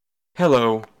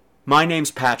Hello, my name's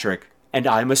Patrick, and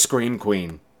I'm a Scream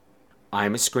Queen.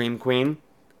 I'm a Scream Queen?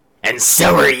 And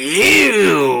so are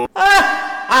you!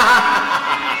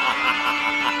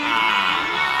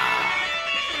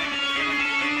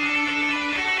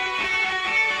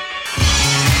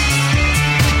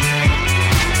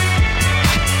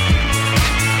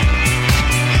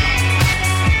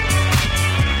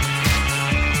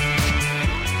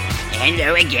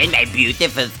 Hello again, my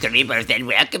beautiful screamers, and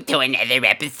welcome to another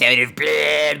episode of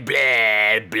Blah,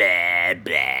 Blah, Blah,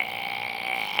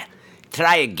 Blah.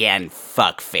 Try again,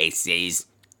 fuckfaces.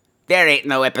 There ain't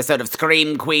no episode of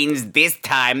Scream Queens this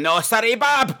time, no sorry,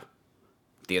 Bob.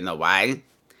 Do you know why?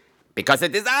 Because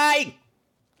it is I,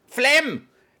 Flem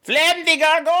the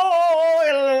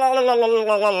Gargoyle,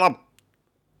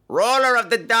 roller of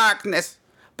the darkness,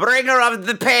 bringer of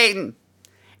the pain,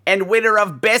 and winner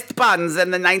of Best Buns in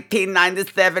the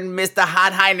 1997 Mr.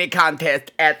 Hot Heine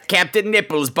contest at Captain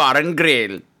Nipples Bar and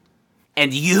Grill.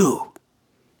 And you,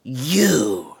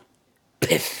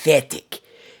 pathetic,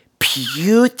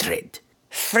 putrid,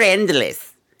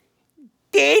 friendless,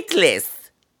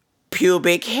 dateless,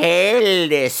 pubic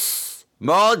hairless,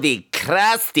 moldy,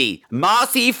 crusty,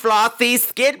 mossy, flossy,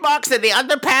 skid marks in the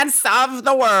underpants of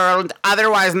the world,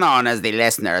 otherwise known as the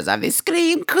listeners of the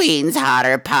Scream Queens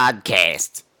Hotter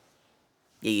podcast.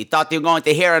 You thought you were going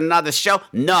to hear another show?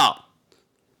 No.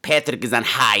 Patrick is on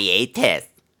hiatus.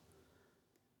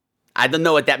 I don't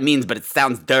know what that means, but it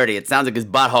sounds dirty. It sounds like his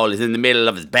butthole is in the middle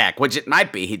of his back, which it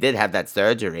might be. He did have that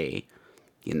surgery.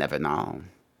 You never know.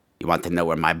 You want to know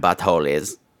where my butthole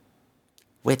is?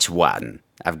 Which one?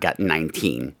 I've got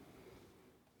 19.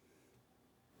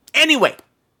 Anyway,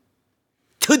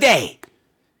 today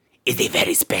is a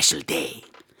very special day.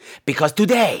 Because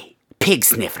today, pig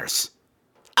sniffers.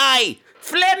 I,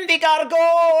 Flem the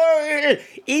Gargoyle,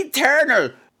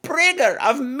 eternal bringer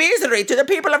of misery to the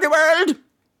people of the world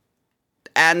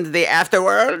and the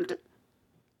afterworld,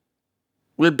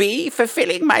 will be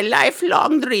fulfilling my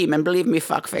lifelong dream. And believe me,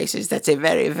 fuckfaces, that's a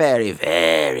very, very,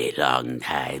 very long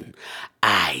time.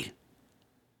 I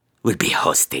will be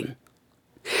hosting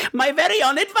my very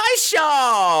own advice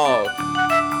show.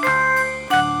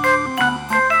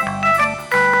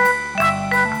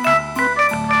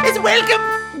 It's welcome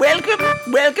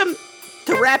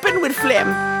to Rapping with Flem.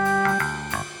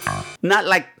 Not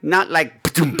like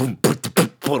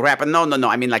rapping. No.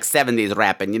 I mean like 70s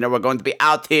rapping. You know, we're going to be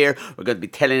out here. We're going to be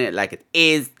telling it like it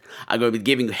is. I'm going to be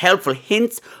giving you helpful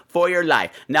hints for your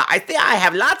life. Now, I think I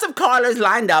have lots of callers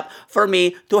lined up for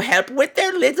me to help with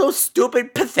their little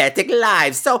stupid, pathetic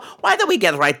lives. So why don't we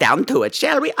get right down to it,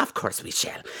 shall we? Of course we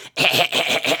shall.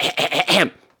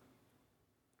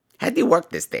 How do you work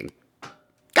this thing?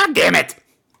 God damn it!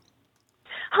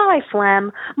 Hi,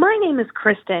 Flem. My name is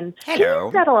Kristen. Hello. Can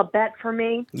you settle a bet for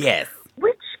me? Yes.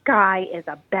 Which guy is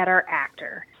a better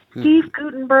actor? Steve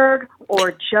Guttenberg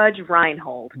or Judge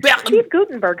Reinhold? Steve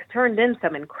Guttenberg turned in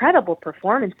some incredible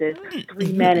performances.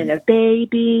 3 Men and a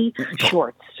Baby,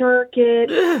 Short Circuit.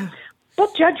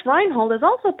 But Judge Reinhold has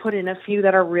also put in a few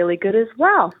that are really good as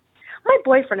well. My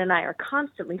boyfriend and I are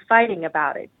constantly fighting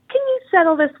about it. Can you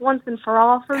settle this once and for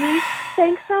all for me?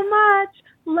 Thanks so much.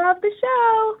 Love the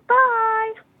show.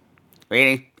 Bye.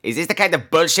 Really? Is this the kind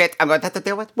of bullshit I'm going to have to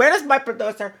deal with? Where is my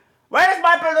producer?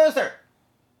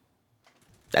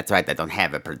 That's right, I don't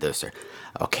have a producer.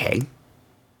 Okay,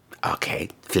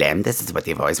 Flem, this is what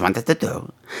you've always wanted to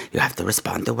do. You have to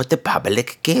respond to what the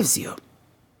public gives you.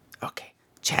 Okay,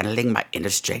 channeling my inner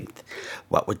strength.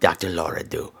 What would Dr. Laura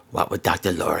do?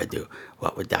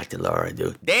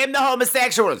 Damn the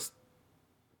homosexuals!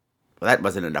 Well, that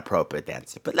wasn't an appropriate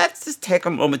answer, but let's just take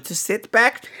a moment to sit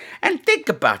back and think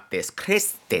about this.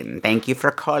 Kristen, thank you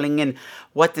for calling in.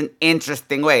 What an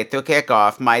interesting way to kick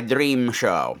off my dream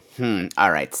show.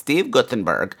 All right, Steve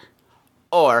Guttenberg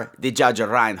or the Judge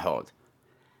Reinhold.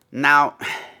 Now,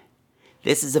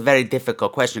 this is a very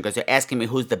difficult question because you're asking me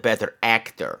who's the better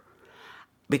actor.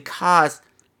 Because,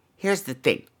 here's the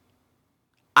thing.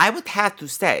 I would have to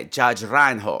say Judge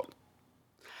Reinhold.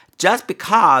 Just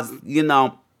because,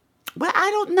 well,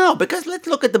 I don't know, because let's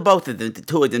look at the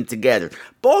two of them together.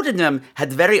 Both of them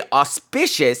had very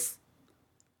auspicious,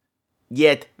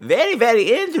 yet very,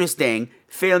 very interesting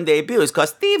film debuts. Because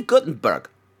Steve Guttenberg,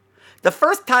 the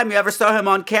first time you ever saw him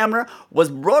on camera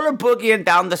was roller boogieing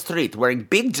down the street, wearing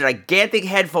big, gigantic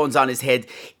headphones on his head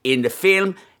in the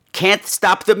film Can't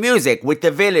Stop the Music with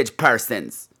the Village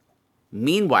Persons.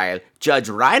 Meanwhile, Judge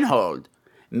Reinhold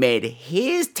made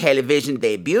his television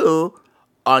debut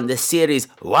on the series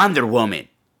Wonder Woman.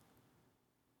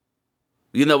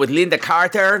 With Linda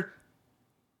Carter.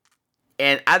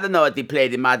 And I don't know what he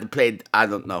played. He might have played, I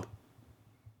don't know.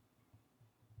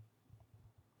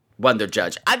 Wonder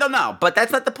Judge. I don't know, but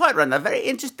that's not the point, Ron. Very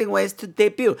interesting ways to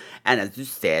debut. And as you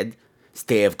said,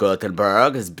 Steve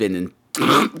Guttenberg has been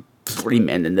in 3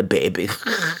 Men and a Baby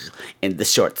in the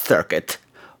short circuit.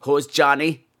 Who is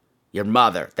Johnny? Your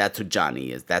mother. That's who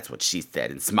Johnny is. That's what she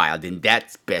said and smiled in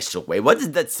that special way. What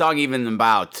is that song even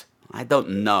about? I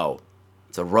don't know.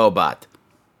 It's a robot.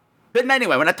 But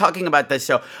anyway, we're not talking about this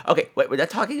show. Okay, wait, we're not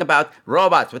talking about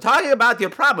robots. We're talking about your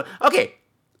problem. Okay,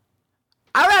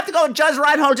 I don't have to go with Judge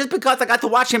Reinhold just because I got to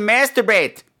watch him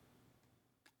masturbate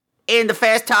in the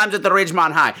Fast Times at the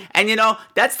Ridgemont High. And you know,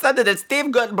 that's something that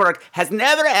Steve Guttenberg has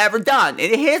never ever done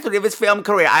in the history of his film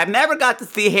career. I've never got to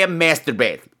see him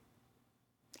masturbate.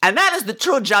 And that is the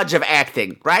true judge of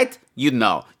acting, right? You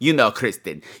know,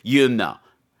 Kristen, you know.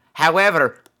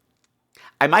 However,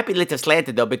 I might be a little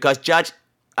slanted though because Judge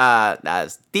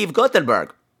Steve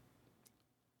Guttenberg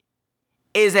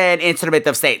is an instrument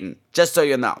of Satan, just so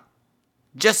you know.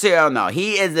 Just so you know,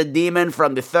 he is a demon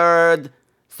from the 3rd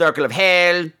circle of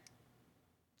hell,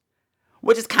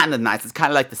 which is kind of nice. It's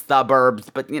kind of like the suburbs,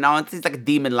 but you know, it's like a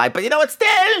demon light. But you know what,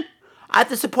 still, I have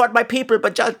to support my people,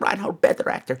 but Judge Reinhold, better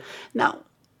actor. Now,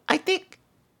 I think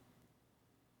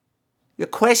your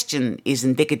question is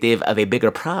indicative of a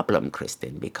bigger problem,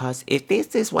 Kristen, because if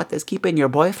this is what is keeping your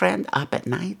boyfriend up at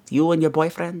night, you and your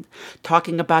boyfriend,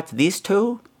 talking about these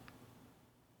two,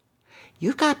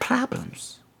 you've got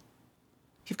problems.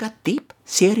 You've got deep,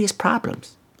 serious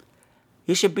problems.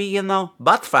 You should be,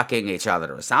 butt-fucking each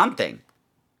other or something.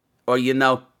 Or,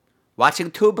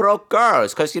 watching Two Broke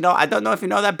Girls, because, I don't know if you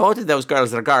know that both of those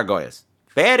girls are gargoyles.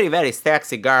 Very, very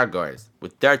sexy gargoyles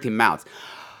with dirty mouths.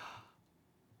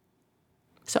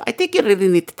 So I think you really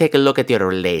need to take a look at your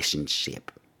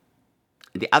relationship.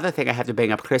 The other thing I have to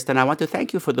bring up, Kristen, I want to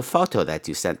thank you for the photo that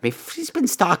you sent me. She's been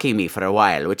stalking me for a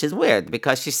while, which is weird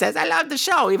because she says, I love the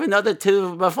show, even though the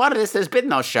two before this, there's been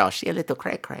no show. She a little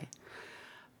cray-cray.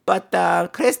 But,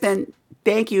 Kristen,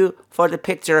 thank you for the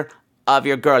picture of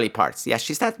your girly parts. Yeah,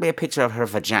 she sent me a picture of her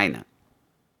vagina.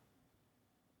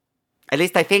 At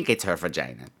least I think it's her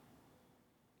vagina.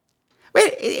 Well,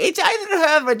 it's either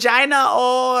her vagina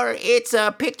or it's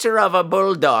a picture of a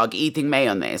bulldog eating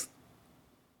mayonnaise.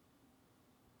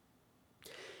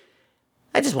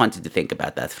 I just wanted to think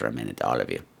about that for a minute, all of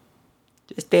you.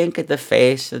 Just think of the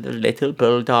face of the little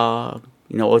bulldog,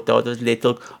 with all those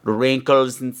little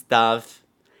wrinkles and stuff.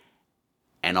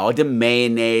 And all the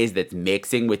mayonnaise that's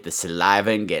mixing with the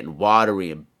saliva and getting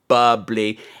watery and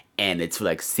bubbly. And it's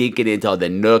like sinking into all the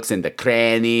nooks and the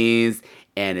crannies.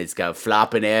 And it's got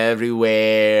flopping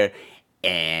everywhere.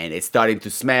 And it's starting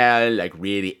to smell like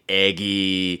really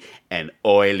eggy and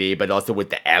oily, but also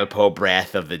with the Alpo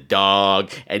breath of the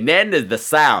dog. And then there's the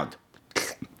sound.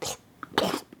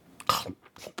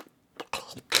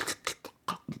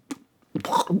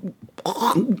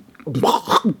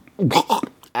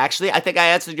 Actually, I think I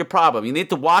answered your problem. You need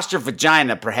to wash your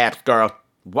vagina, perhaps, girl.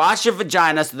 Wash your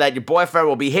vagina so that your boyfriend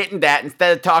will be hitting that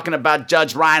instead of talking about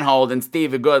Judge Reinhold and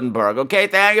Steve Guttenberg. Okay,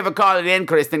 thank you for calling in,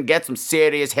 Kristen. Get some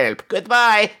serious help.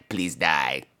 Goodbye. Please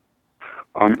die.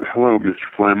 Hello, Mr.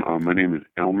 Flem. My name is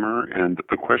Elmer, and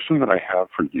the question that I have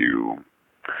for you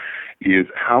is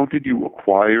how did you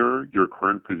acquire your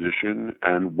current position,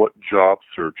 and what job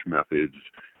search methods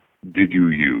did you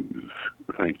use?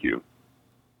 Thank you.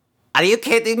 Are you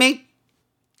kidding me?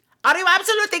 Are you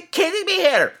absolutely kidding me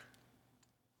here?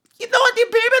 You know what, you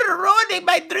people are ruining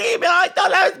my dream. I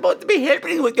thought I was supposed to be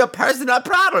helping with your personal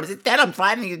problems. Instead, I'm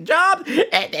finding a job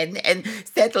and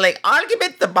settling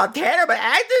arguments about terrible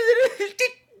actors.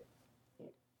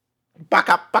 Buck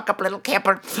up, little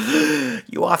camper.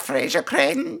 You are Fraser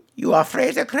Crane? You are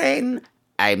Fraser Crane?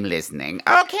 I'm listening.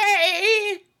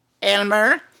 Okay,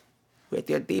 Elmer, with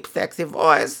your deep, sexy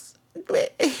voice.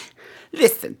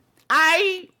 Listen,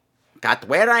 I got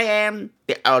where I am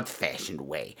the old-fashioned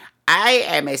way. I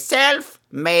am a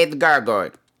self-made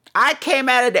gargoyle. I came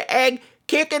out of the egg,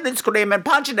 kicking and screaming,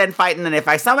 punching and fighting, and if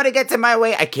somebody gets in my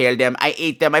way, I kill them, I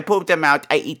eat them, I poop them out,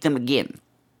 I eat them again.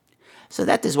 So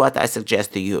that is what I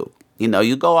suggest to you.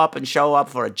 You go up and show up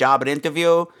for a job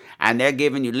interview, and they're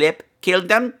giving you lip, kill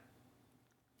them,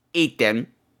 eat them,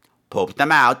 poop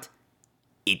them out,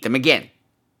 eat them again.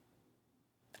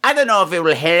 I don't know if it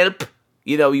will help,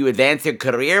 you advance your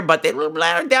career, but it will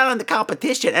narrow down on the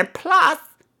competition, and plus,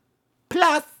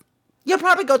 you'll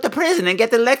probably go to prison and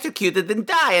get electrocuted and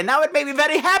die, and that would make me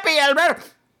very happy, Elmer.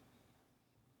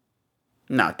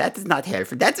 No, that is not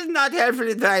helpful. That is not helpful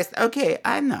advice. Okay,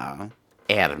 I know,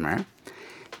 Elmer.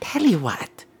 Tell you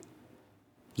what,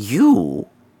 you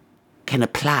can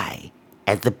apply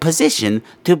at the position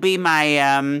to be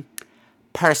my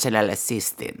personal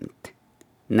assistant.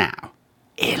 Now,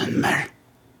 Elmer.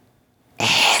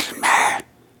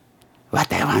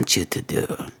 want you to do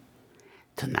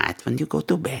tonight when you go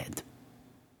to bed,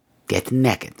 get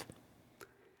naked.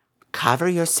 Cover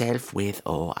yourself with,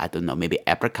 I don't know, maybe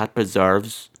apricot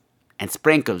preserves and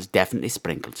sprinkles, definitely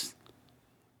sprinkles.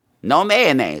 No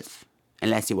mayonnaise,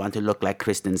 unless you want to look like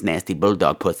Kristen's nasty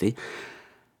bulldog pussy.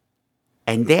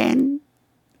 And then,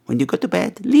 when you go to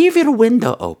bed, leave your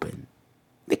window open.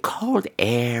 The cold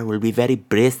air will be very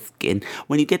brisk, and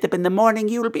when you get up in the morning,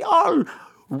 you will be all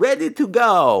ready to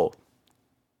go.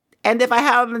 And if I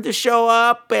happen to show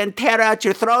up and tear out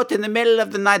your throat in the middle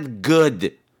of the night,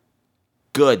 good.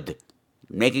 Good.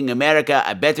 Making America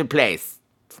a better place.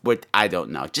 But I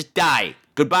don't know. Just die.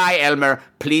 Goodbye, Elmer.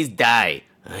 Please die.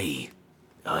 Aye.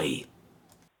 Aye.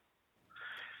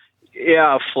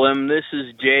 Yeah, Flim, this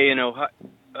is Jay in Ohio.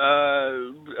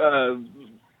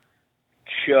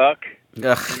 Chuck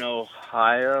in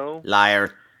Ohio.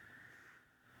 Liar.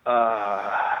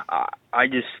 I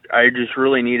just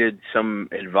really needed some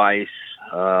advice.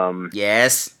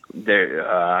 Yes?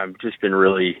 I've just been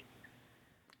really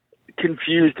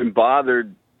confused and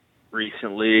bothered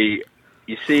recently.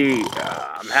 You see,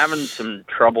 I'm having some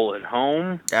trouble at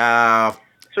home. It's a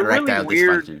really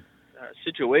weird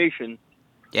situation.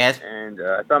 Yes? And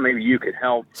I thought maybe you could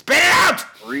help. Spit it out!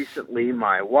 Recently,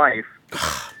 my wife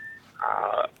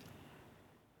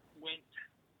went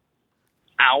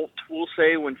out, we'll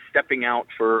say, when stepping out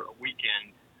for a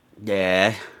weekend.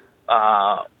 Yeah.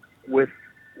 With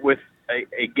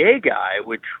a gay guy,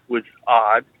 which was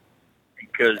odd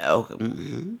because well,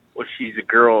 she's a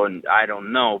girl and I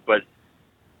don't know, but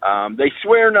they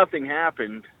swear nothing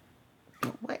happened.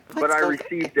 But I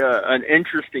received an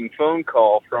interesting phone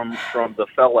call from the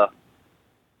fella,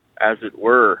 as it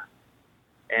were.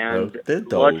 And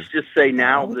let's just say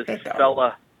now this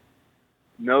fella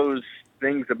knows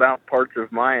things about parts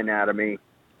of my anatomy.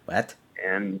 What?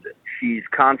 And she's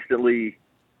constantly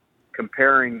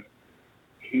comparing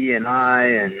he and I,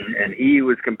 and he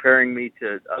was comparing me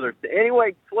to others.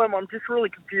 Anyway, Slim, I'm just really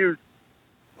confused.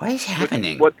 What is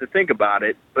happening? What to think about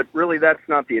it, but really that's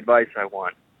not the advice I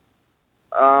want.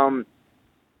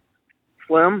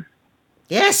 Slim?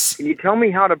 Yes? Can you tell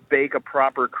me how to bake a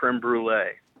proper creme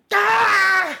brulee?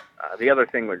 The other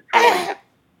thing was really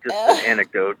just an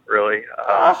anecdote, really.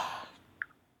 I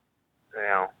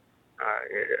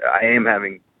am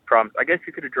having problems. I guess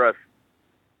you could address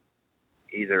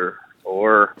either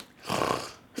or.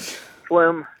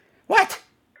 Slim? What?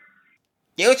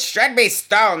 You should be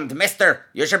stoned, mister.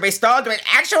 You should be stoned with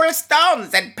actual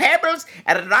stones and pebbles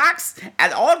and rocks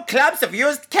and old clumps of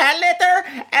used cat litter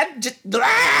and just...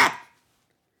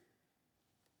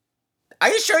 Are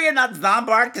you sure you're not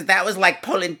Zombart? Because that was like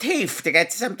pulling teeth to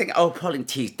get something. Oh, pulling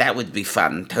teeth. That would be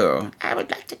fun, too. I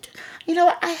would like to do... You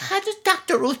know, how does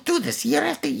Dr. Ruth do this year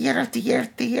after year after year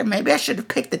after year? Maybe I should have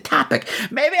picked the topic.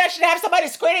 Maybe I should have somebody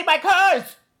screening my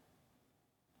cars.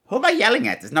 Who am I yelling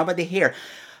at? There's nobody here.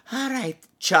 All right,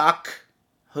 Chuck,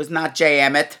 who's not J.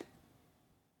 Emmett.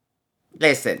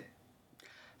 Listen,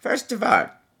 first of all,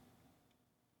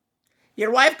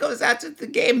 your wife goes out to the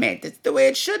gay man. That's the way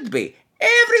it should be.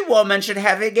 Every woman should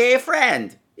have a gay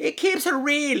friend. It keeps her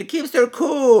real. It keeps her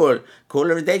cool.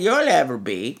 Cooler than you'll ever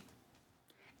be.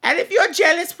 And if you're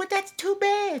jealous, well, that's too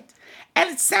bad. And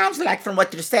it sounds like, from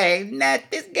what you're saying,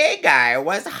 that this gay guy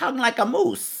was hung like a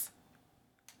moose.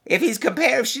 If she's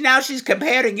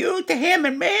comparing you to him,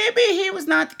 and maybe he was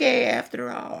not gay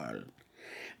after all.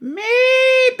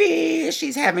 Maybe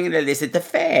she's having an illicit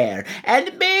affair,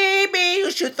 and maybe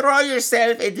you should throw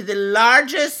yourself into the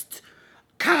largest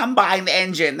combined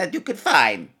engine that you could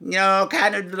find. You know,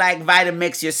 kind of like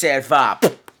Vitamix yourself up.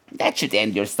 That should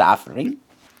end your suffering.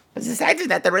 Besides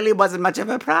that, there really wasn't much of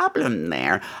a problem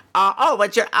there.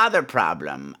 What's your other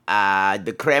problem?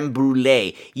 The creme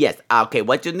brulee. Yes, okay,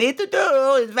 what you need to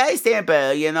do is very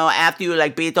simple. You know, after you,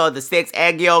 beat all the 6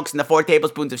 egg yolks and the 4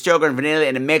 tablespoons of sugar and vanilla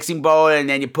in a mixing bowl, and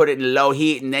then you put it in low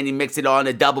heat, and then you mix it all in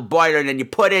a double boiler, and then you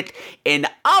put it in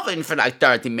the oven for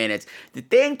 30 minutes. The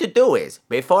thing to do is,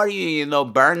 before you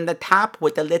burn the top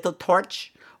with a little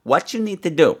torch, what you need to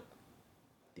do,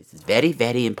 this is very,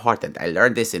 very important. I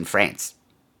learned this in France.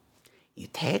 You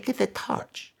take the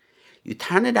torch, you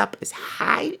turn it up as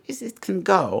high as it can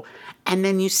go, and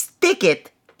then you stick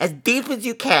it as deep as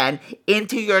you can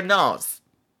into your nose.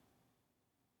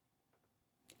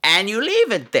 And you leave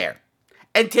it there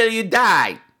until you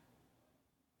die.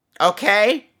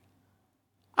 Okay?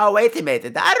 Oh, wait a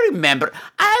minute.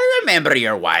 I remember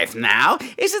your wife now.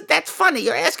 Isn't that funny?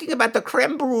 You're asking about the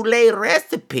creme brulee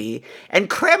recipe, and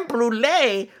creme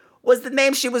brulee was the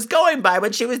name she was going by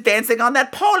when she was dancing on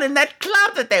that pole in that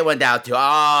club that they went out to. Oh,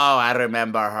 I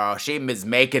remember her. She was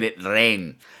making it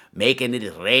rain. making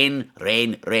it rain,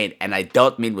 rain, rain. And I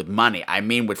don't mean with money, I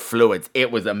mean with fluids.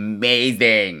 It was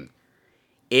amazing.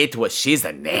 She's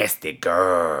a nasty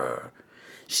girl.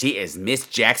 She is Miss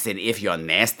Jackson if you're a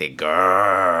nasty girl.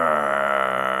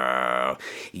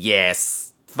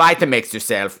 Yes, Vitamix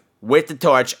yourself with the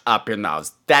torch up your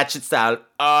nose. That should solve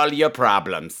all your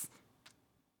problems.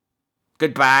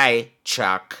 Goodbye,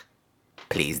 Chuck.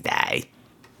 Please die.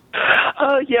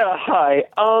 Yeah, hi.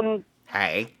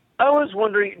 Hi. I was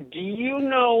wondering, do you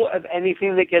know of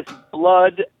anything that gets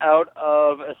blood out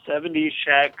of a 70s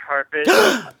shag carpet?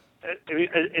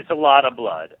 It's a lot of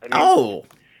blood.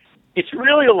 It's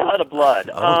really a lot of blood.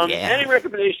 Any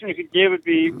recommendation you could give would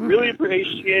be really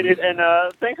appreciated, and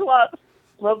thanks a lot.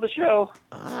 Love the show.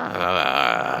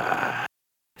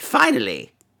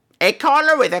 Finally, a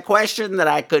caller with a question that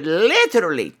I could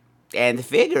literally and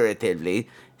figuratively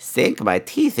sink my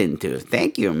teeth into.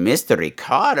 Thank you, Mystery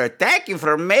Carter. Thank you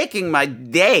for making my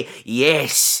day.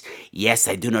 Yes,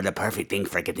 I do know the perfect thing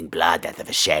for getting blood out of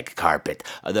a shag carpet.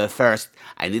 Although first,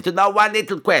 I need to know one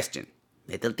little question.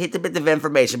 Little bit of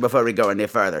information before we go any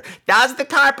further. Does the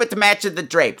carpet match the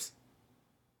drapes?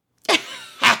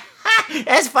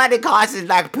 That's funny cause it's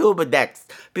like pubidex.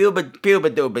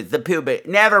 Pubidubis, the pubic.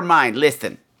 Never mind,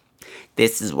 listen.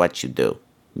 This is what you do,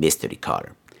 Mystery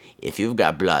Carter. If you've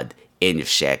got blood in your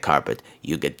shag carpet,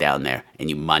 you get down there and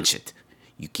you munch it.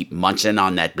 You keep munching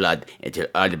on that blood until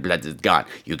all the blood is gone.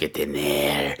 You get in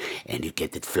there and you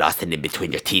get it flossing in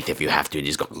between your teeth if you have to. And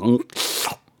just go...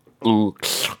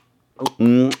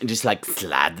 just like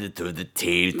slide it through the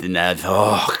teeth and that.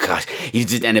 Oh gosh,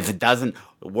 and if it doesn't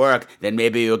work, then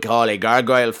maybe you call a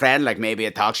gargoyle friend, like maybe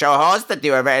a talk show host that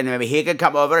you ever, and maybe he could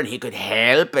come over and he could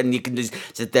help, and you can just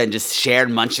sit there and just share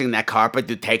munching that carpet.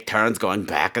 You take turns going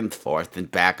back and forth, and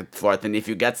if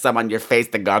you get some on your face,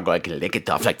 the gargoyle can lick it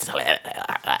off like this.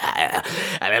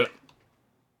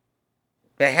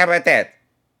 But how about that?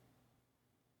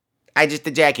 I just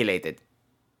ejaculated.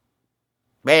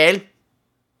 Well,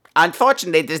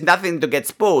 unfortunately, there's nothing to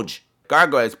get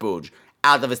gargoyle spooge,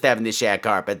 out of a 70s shag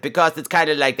carpet, because it's kind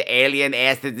of like the alien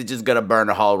acid is just gonna burn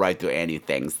a hole right through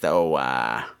anything. So,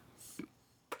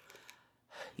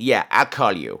 yeah, I'll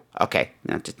call you. Okay,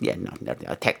 I'll text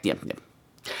you.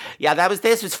 Yeah,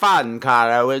 this was fun,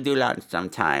 Cara. We'll do lunch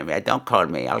sometime. Don't call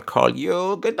me, I'll call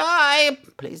you. Goodbye.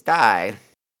 Please die.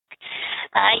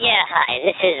 Yeah, hi,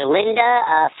 this is Linda.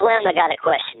 Flem, I got a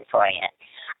question for you.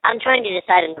 I'm trying to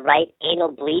decide on the right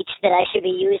anal bleach that I should be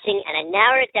using, and I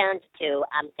narrowed it down to two.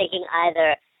 I'm thinking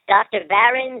either Dr.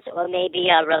 Varen's or maybe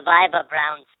a Reviva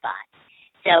Brown Spot.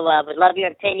 So, would love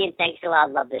your opinion. Thanks a lot.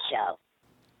 Love the show.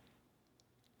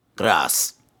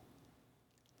 Gross.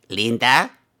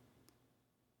 Linda?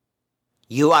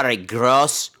 You are a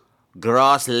gross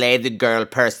lady girl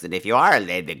person. If you are a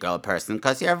lady girl person,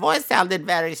 because your voice sounded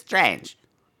very strange.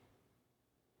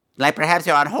 Like perhaps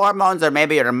you're on hormones, or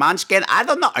maybe you're a munchkin. I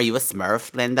don't know. Are you a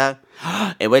Smurf, Linda?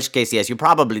 In which case, yes, you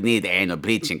probably need anal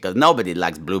bleaching, because nobody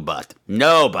likes blue butt.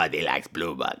 Nobody likes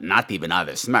blue butt, not even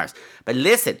other Smurfs. But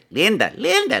listen, Linda,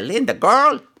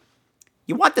 girl,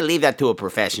 you want to leave that to a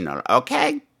professional,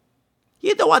 okay?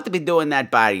 You don't want to be doing that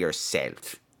by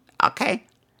yourself, okay?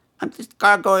 I'm just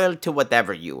gargoyle to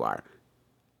whatever you are.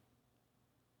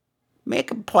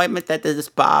 Make an appointment at the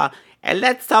spa and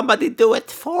let somebody do it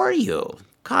for you.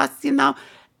 Because,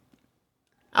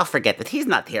 I'll forget that he's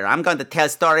not here. I'm going to tell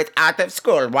stories out of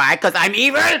school. Why? Because I'm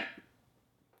evil?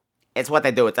 It's what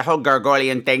I do. It's a whole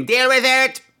gargoylean thing. Deal with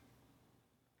it!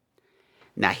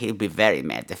 Now, he'll be very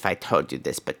mad if I told you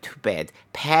this, but too bad.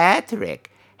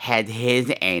 Patrick had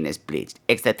his anus bleached,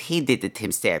 except he did it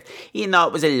himself. It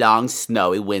was a long,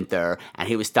 snowy winter, and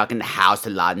he was stuck in the house a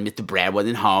lot, and Mr. Brad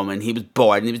wasn't home, and he was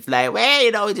bored, and he was like,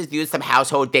 well, he just used some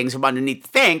household things from underneath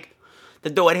the sink to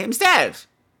do it himself.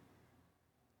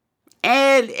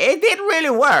 And it didn't really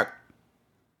work.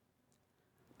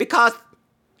 Because,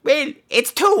 well,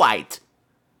 it's too white.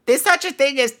 There's such a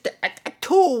thing as a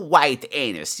too white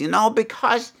anus,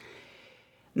 because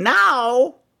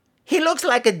now he looks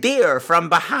like a deer from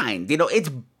behind. It's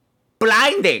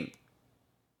blinding.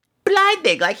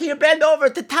 Like he'll bend over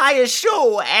to tie a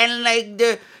shoe and like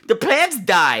the plants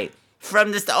die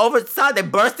from this over the sun. They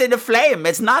burst into flame.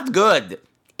 It's not good.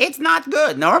 It's not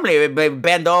good. Normally, we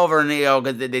bend over and,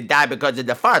 because they die because of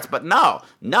the farts. But no,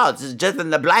 it's just in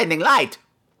the blinding light.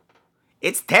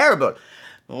 It's terrible.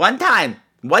 One time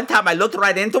I looked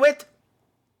right into it.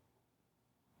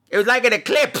 It was like an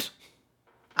eclipse.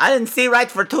 I didn't see right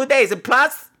for 2 days. And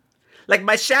plus, like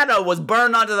my shadow was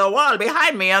burned onto the wall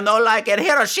behind me, like at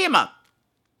Hiroshima.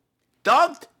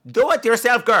 Don't do it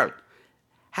yourself, girl.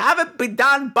 Have it be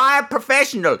done by a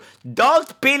professional.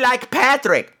 Don't be like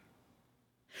Patrick.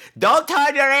 Don't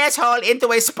turn your asshole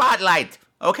into a spotlight,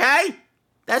 okay?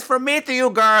 That's from me to you,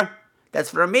 girl. That's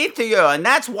from me to you, and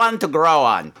that's one to grow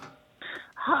on.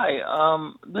 Hi,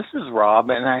 this is Rob,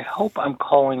 and I hope I'm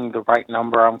calling the right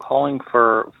number. I'm calling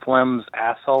for Flem's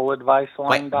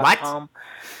assholeadviceline.com.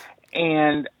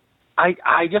 And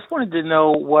I just wanted to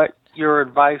know what your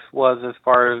advice was as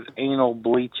far as anal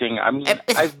bleaching. I mean,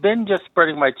 I've been just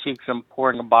spreading my cheeks and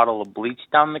pouring a bottle of bleach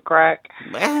down the crack.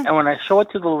 And when I show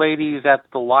it to the ladies at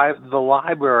the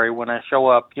library, when I show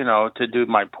up, to do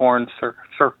my porn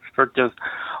searches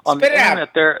on the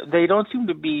internet, they don't seem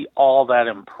to be all that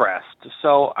impressed.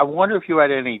 So I wonder if you had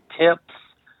any tips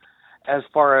as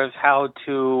far as how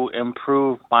to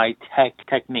improve my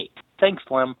technique. Thanks,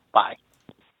 Flem. Bye.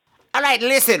 All right,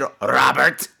 listen,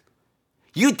 Robert.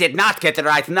 You did not get the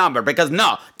right number because,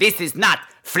 no, this is not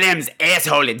Flem's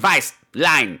asshole advice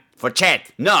line for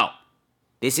chat. No.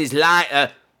 This is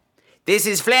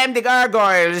Flem the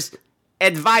Gargoyle's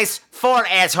advice for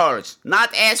assholes,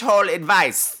 not asshole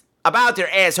advice about your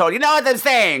asshole. You know what I'm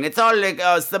saying? It's all like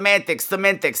semantics,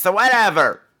 so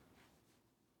whatever.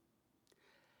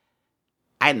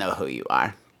 I know who you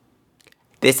are.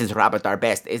 This is Robert our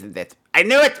best, isn't it? I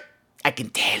knew it. I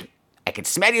can tell. I can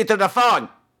smell you through the phone.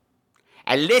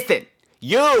 And listen,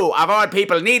 you, of all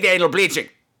people, need anal bleaching.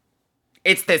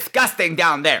 It's disgusting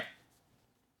down there.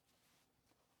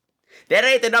 There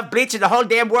ain't enough bleach in the whole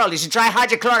damn world. You should try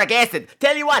hydrochloric acid.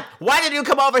 Tell you what, why don't you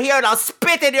come over here and I'll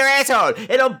spit in your asshole?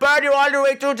 It'll burn you all the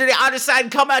way through to the other side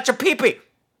and come out your pee-pee.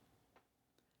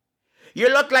 You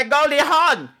look like Goldie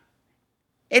Hawn.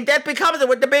 And that becomes it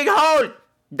with the big hole.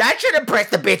 That should impress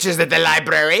the bitches at the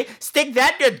library. Stick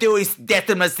that in your Dewey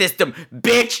Decimal System,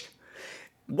 bitch.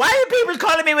 Why are people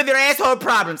calling me with your asshole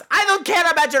problems? I don't care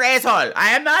about your asshole.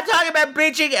 I am not talking about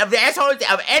bleaching of the assholes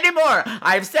anymore.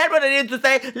 I've said what I need to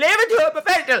say. Leave it to a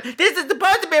professional. This is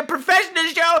supposed to be a professional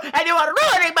show, and you are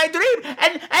ruining my dream.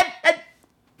 And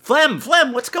Flem,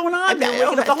 what's going on? You're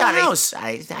waking up the whole house.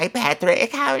 Hi,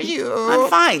 Patrick. How are you? I'm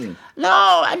fine.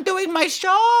 No, I'm doing my show.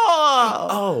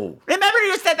 Oh. Remember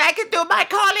you said I could do my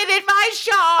call-in advice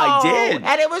show? I did.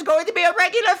 And it was going to be a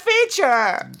regular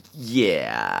feature.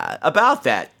 Yeah, about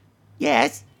that.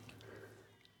 Yes.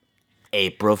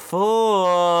 April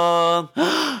Fool.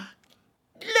 No!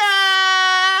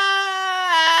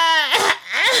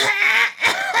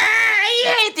 I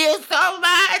hate you so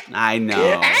much. I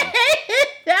know.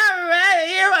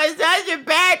 You are such a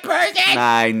bad person.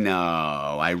 I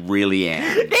know. I really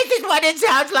am. This is what it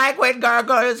sounds like when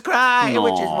gargoyles cry,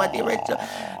 which is what the original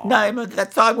name of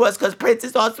that song was, because Prince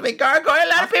is also a gargoyle. A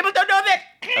lot of people don't know that.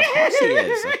 Of course he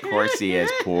is. Of course he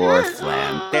is. Poor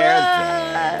Flem.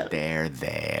 They're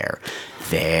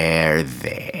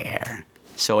there.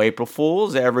 So April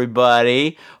Fools,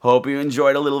 everybody. Hope you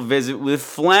enjoyed a little visit with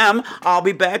Flem. I'll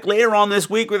be back later on this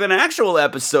week with an actual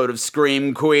episode of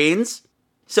Scream Queens.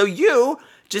 So you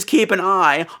just keep an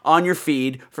eye on your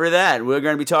feed for that. We're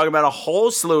going to be talking about a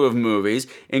whole slew of movies,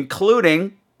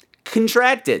 including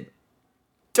Contracted,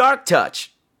 Dark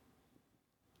Touch,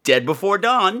 Dead Before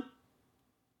Dawn,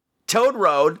 Toad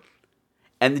Road,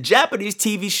 and the Japanese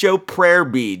TV show Prayer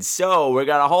Beads. So we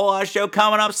got a whole lot of show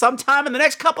coming up sometime in the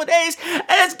next couple of days, and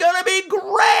it's going to be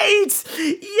great!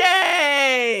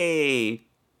 Yay!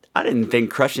 I didn't think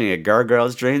crushing a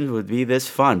gargoyle's dreams would be this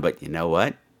fun, but you know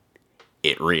what?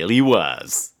 It really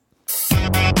was.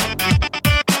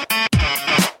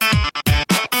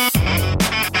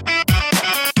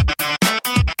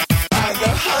 I go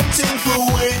hunting for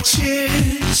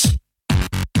witches.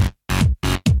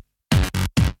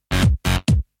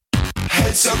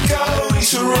 Heads are going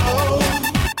to roll.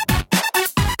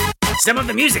 Some of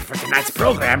the music for tonight's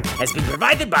program has been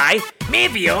provided by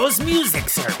Mavio's Music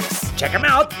Service. Check them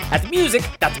out at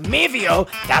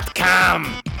music.mavio.com,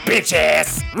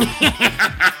 bitches!